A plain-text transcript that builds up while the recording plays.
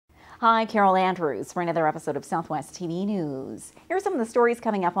Hi, Carol Andrews for another episode of Southwest TV News. Here are some of the stories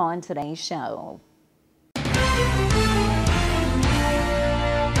coming up on today's show.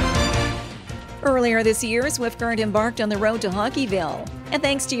 Earlier this year, Swift Current embarked on the road to Hockeyville. And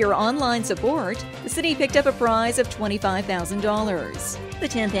thanks to your online support, the city picked up a prize of $25,000. The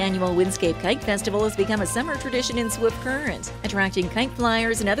 10th annual Windscape Kite Festival has become a summer tradition in Swift Current, attracting kite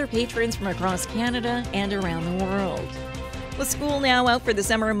flyers and other patrons from across Canada and around the world. With school now out for the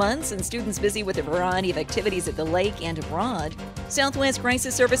summer months and students busy with a variety of activities at the lake and abroad, Southwest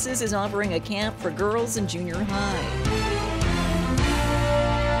Crisis Services is offering a camp for girls in junior high.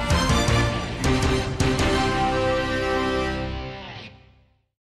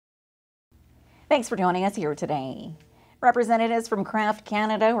 Thanks for joining us here today. Representatives from Kraft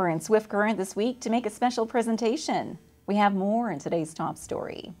Canada were in Swift Current this week to make a special presentation. We have more in today's top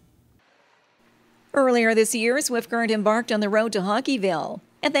story. Earlier this year, Swift Current embarked on the road to Hockeyville.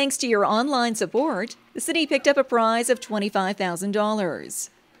 And thanks to your online support, the city picked up a prize of $25,000.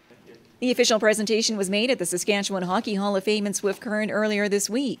 The official presentation was made at the Saskatchewan Hockey Hall of Fame in Swift Current earlier this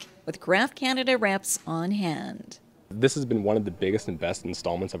week, with Kraft Canada reps on hand. This has been one of the biggest and best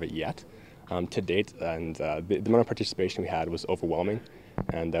installments of it yet to date, and the amount of participation we had was overwhelming.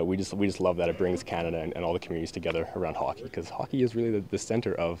 And we just love that it brings Canada and all the communities together around hockey, because hockey is really the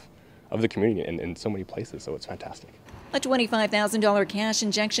center of the community in so many places, so it's fantastic. A $25,000 cash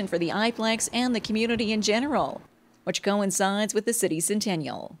injection for the iPlex and the community in general, which coincides with the city's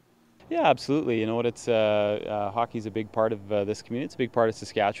centennial. Yeah, absolutely. You know what? It's hockey's a big part of this community. It's a big part of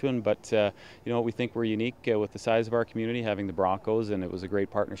Saskatchewan. But you know what? We think we're unique with the size of our community, having the Broncos, and it was a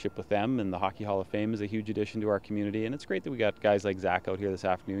great partnership with them. And the Hockey Hall of Fame is a huge addition to our community. And it's great that we got guys like Zach out here this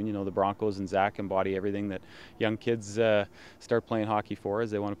afternoon. You know, the Broncos and Zach embody everything that young kids start playing hockey for,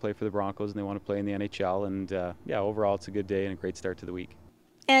 as they want to play for the Broncos and they want to play in the NHL. And yeah, overall, it's a good day and a great start to the week.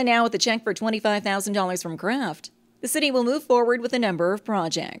 And now with the check for $25,000 from Kraft, the city will move forward with a number of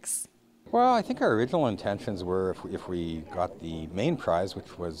projects. Well, I think our original intentions were if we got the main prize,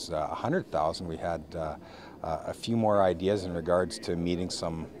 which was $100,000, we had a few more ideas in regards to meeting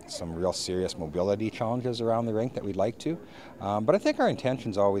some real serious mobility challenges around the rink that we'd like to. But I think our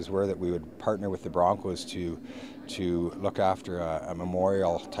intentions always were that we would partner with the Broncos to look after a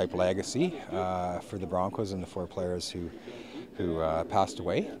memorial type legacy for the Broncos and the four players who passed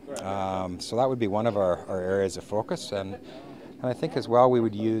away. So that would be one of our areas of focus. And I think as well we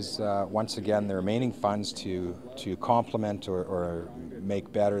would use, once again, the remaining funds to complement or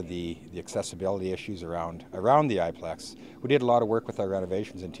make better the accessibility issues around the iPlex. We did a lot of work with our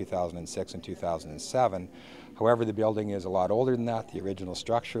renovations in 2006 and 2007. However, the building is a lot older than that, the original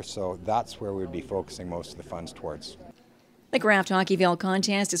structure, so that's where we would be focusing most of the funds towards. The Kraft Hockeyville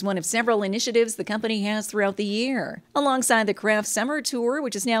contest is one of several initiatives the company has throughout the year, alongside the Kraft Summer Tour,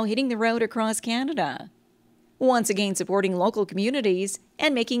 which is now hitting the road across Canada. Once again supporting local communities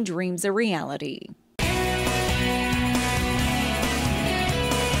and making dreams a reality.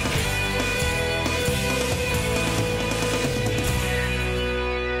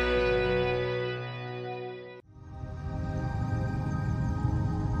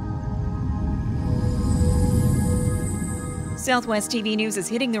 Southwest TV News is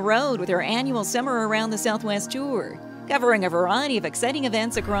hitting the road with our annual Summer Around the Southwest Tour, covering a variety of exciting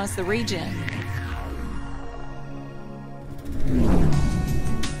events across the region.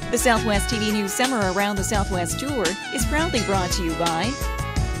 The Southwest TV News Summer Around the Southwest Tour is proudly brought to you by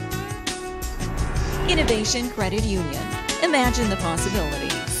Innovation Credit Union. Imagine the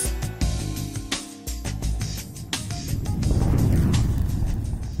possibilities.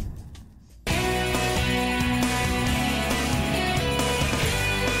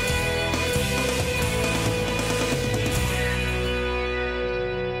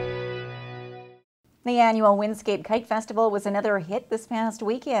 The annual Windscape Kite Festival was another hit this past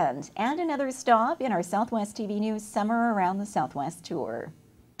weekend and another stop in our Southwest TV News Summer Around the Southwest Tour.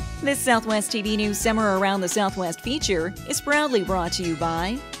 This Southwest TV News Summer Around the Southwest feature is proudly brought to you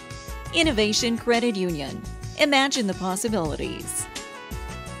by Innovation Credit Union. Imagine the possibilities.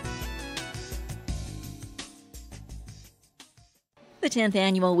 The 10th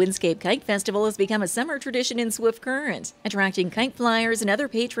annual Windscape Kite Festival has become a summer tradition in Swift Current, attracting kite flyers and other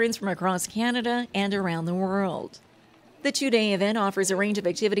patrons from across Canada and around the world. The two-day event offers a range of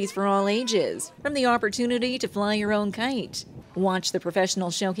activities for all ages, from the opportunity to fly your own kite, watch the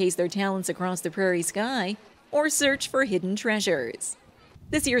professionals showcase their talents across the prairie sky, or search for hidden treasures.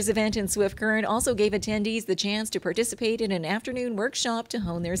 This year's event in Swift Current also gave attendees the chance to participate in an afternoon workshop to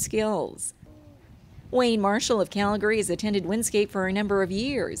hone their skills. Wayne Marshall of Calgary has attended Windscape for a number of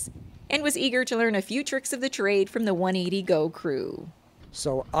years and was eager to learn a few tricks of the trade from the 180 Go crew.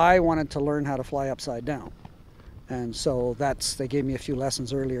 So I wanted to learn how to fly upside down. And so they gave me a few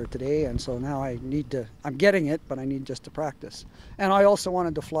lessons earlier today, and so now I'm getting it, but I need just to practice. And I also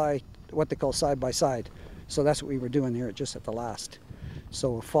wanted to fly what they call side by side. So that's what we were doing here just at the last.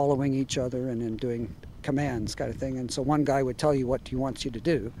 So following each other and then doing commands kind of thing. And so one guy would tell you what he wants you to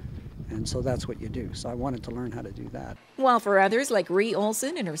do, and so that's what you do. So I wanted to learn how to do that. While for others like Ree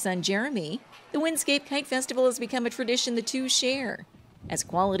Olson and her son Jeremy, the Windscape Kite Festival has become a tradition the two share, as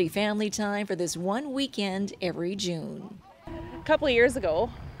quality family time for this one weekend every June. A couple of years ago,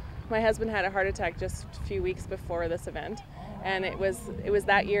 my husband had a heart attack just a few weeks before this event, and it was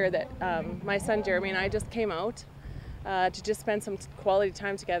that year that my son Jeremy and I just came out to just spend some quality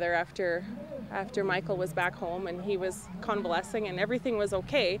time together after Michael was back home and he was convalescing and everything was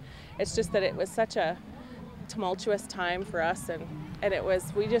okay. It's just that it was such a tumultuous time for us, and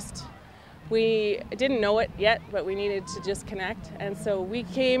we didn't know it yet, but we needed to just connect. And so we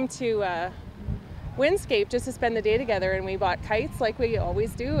came to Windscape just to spend the day together, and we bought kites like we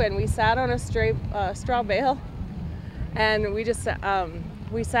always do, and we sat on a straw bale, and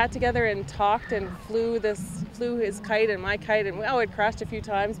we sat together and talked and flew his kite and my kite, and it crashed a few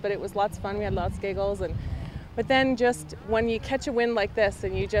times, but it was lots of fun. We had lots of giggles, but then just when you catch a wind like this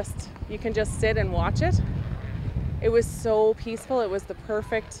and you can just sit and watch it, it was so peaceful. It was the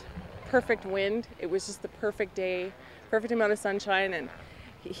perfect wind. It was just the perfect day, perfect amount of sunshine, and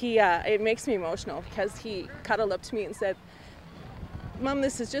it makes me emotional because he cuddled up to me and said, "Mom,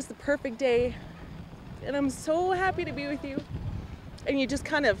 this is just the perfect day, and I'm so happy to be with you." And you just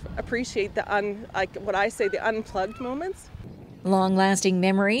kind of appreciate the unplugged moments. Long-lasting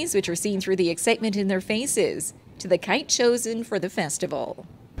memories which are seen through the excitement in their faces to the kite chosen for the festival.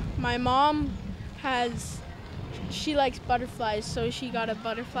 My mom she likes butterflies, so she got a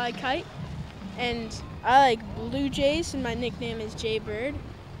butterfly kite, and I like blue jays, and my nickname is Jay Bird.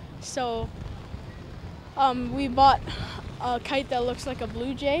 So we bought a kite that looks like a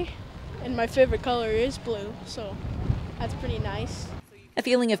blue jay, and my favorite color is blue, so that's pretty nice. A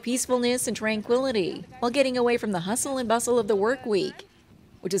feeling of peacefulness and tranquility while getting away from the hustle and bustle of the work week,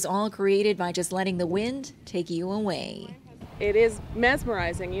 which is all created by just letting the wind take you away. It is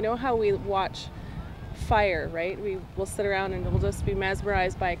mesmerizing. You know how we watch fire, right? We will sit around and we'll just be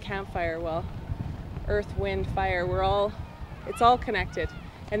mesmerized by a campfire. Well, earth, wind, fire, it's all connected.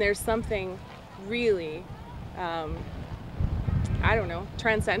 And there's something really,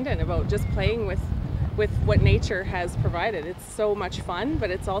 transcendent about just playing with what nature has provided. It's so much fun,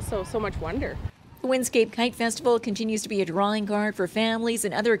 but it's also so much wonder. The Windscape Kite Festival continues to be a drawing card for families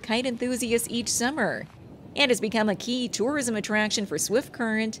and other kite enthusiasts each summer, and has become a key tourism attraction for Swift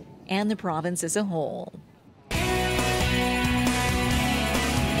Current and the province as a whole.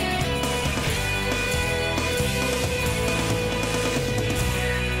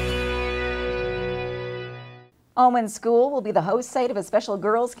 Oman School will be the host site of a special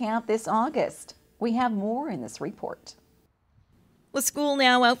girls' camp this August. We have more in this report. With school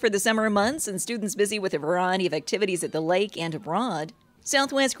now out for the summer months and students busy with a variety of activities at the lake and abroad,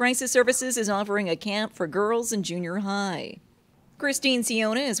 Southwest Crisis Services is offering a camp for girls in junior high. Christine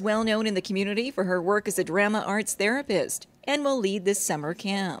Siona is well known in the community for her work as a drama arts therapist and will lead this summer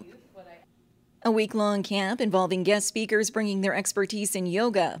camp. A week-long camp involving guest speakers bringing their expertise in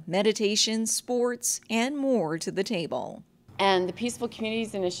yoga, meditation, sports, and more to the table. And the Peaceful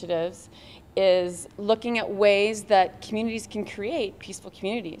Communities Initiatives is looking at ways that communities can create peaceful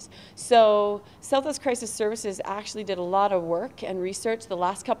communities. So Southwest Crisis Services actually did a lot of work and research the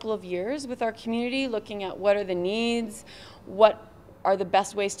last couple of years with our community, looking at what are the needs, what are the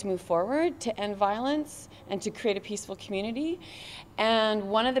best ways to move forward to end violence and to create a peaceful community. And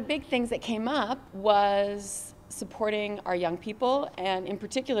one of the big things that came up was supporting our young people, and in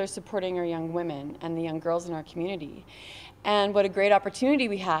particular supporting our young women and the young girls in our community. And what a great opportunity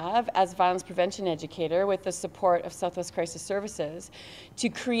we have as violence prevention educator with the support of Southwest Crisis Services to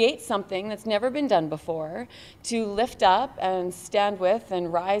create something that's never been done before, to lift up and stand with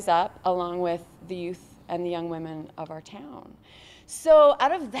and rise up along with the youth and the young women of our town. So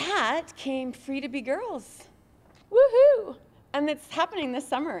out of that came Free to Be Girls. Woohoo! And it's happening this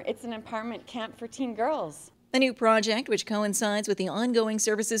summer. It's an empowerment camp for teen girls. A new project which coincides with the ongoing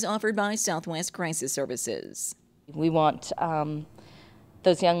services offered by Southwest Crisis Services. We want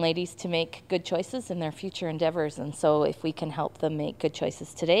those young ladies to make good choices in their future endeavors, and so if we can help them make good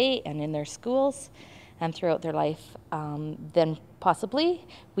choices today and in their schools and throughout their life, then possibly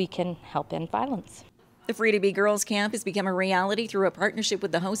we can help end violence. The Free to Be Girls Camp has become a reality through a partnership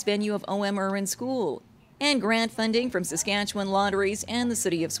with the host venue of Oman School and grant funding from Saskatchewan Lotteries and the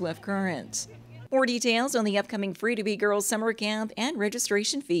City of Swift Current. More details on the upcoming Free-to-Be Girls Summer Camp and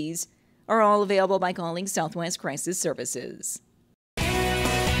registration fees are all available by calling Southwest Crisis Services.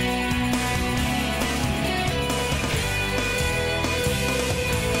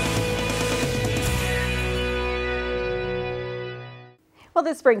 Well,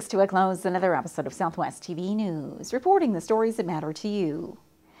 this brings to a close another episode of Southwest TV News, reporting the stories that matter to you.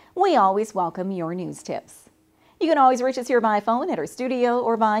 We always welcome your news tips. You can always reach us here by phone at our studio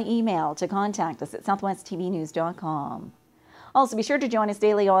or by email to contact us at southwesttvnews.com. Also, be sure to join us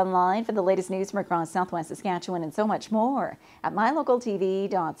daily online for the latest news from across Southwest Saskatchewan and so much more at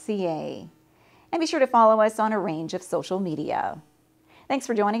MyLocalTV.ca. And be sure to follow us on a range of social media. Thanks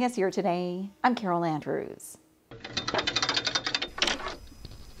for joining us here today. I'm Carol Andrews.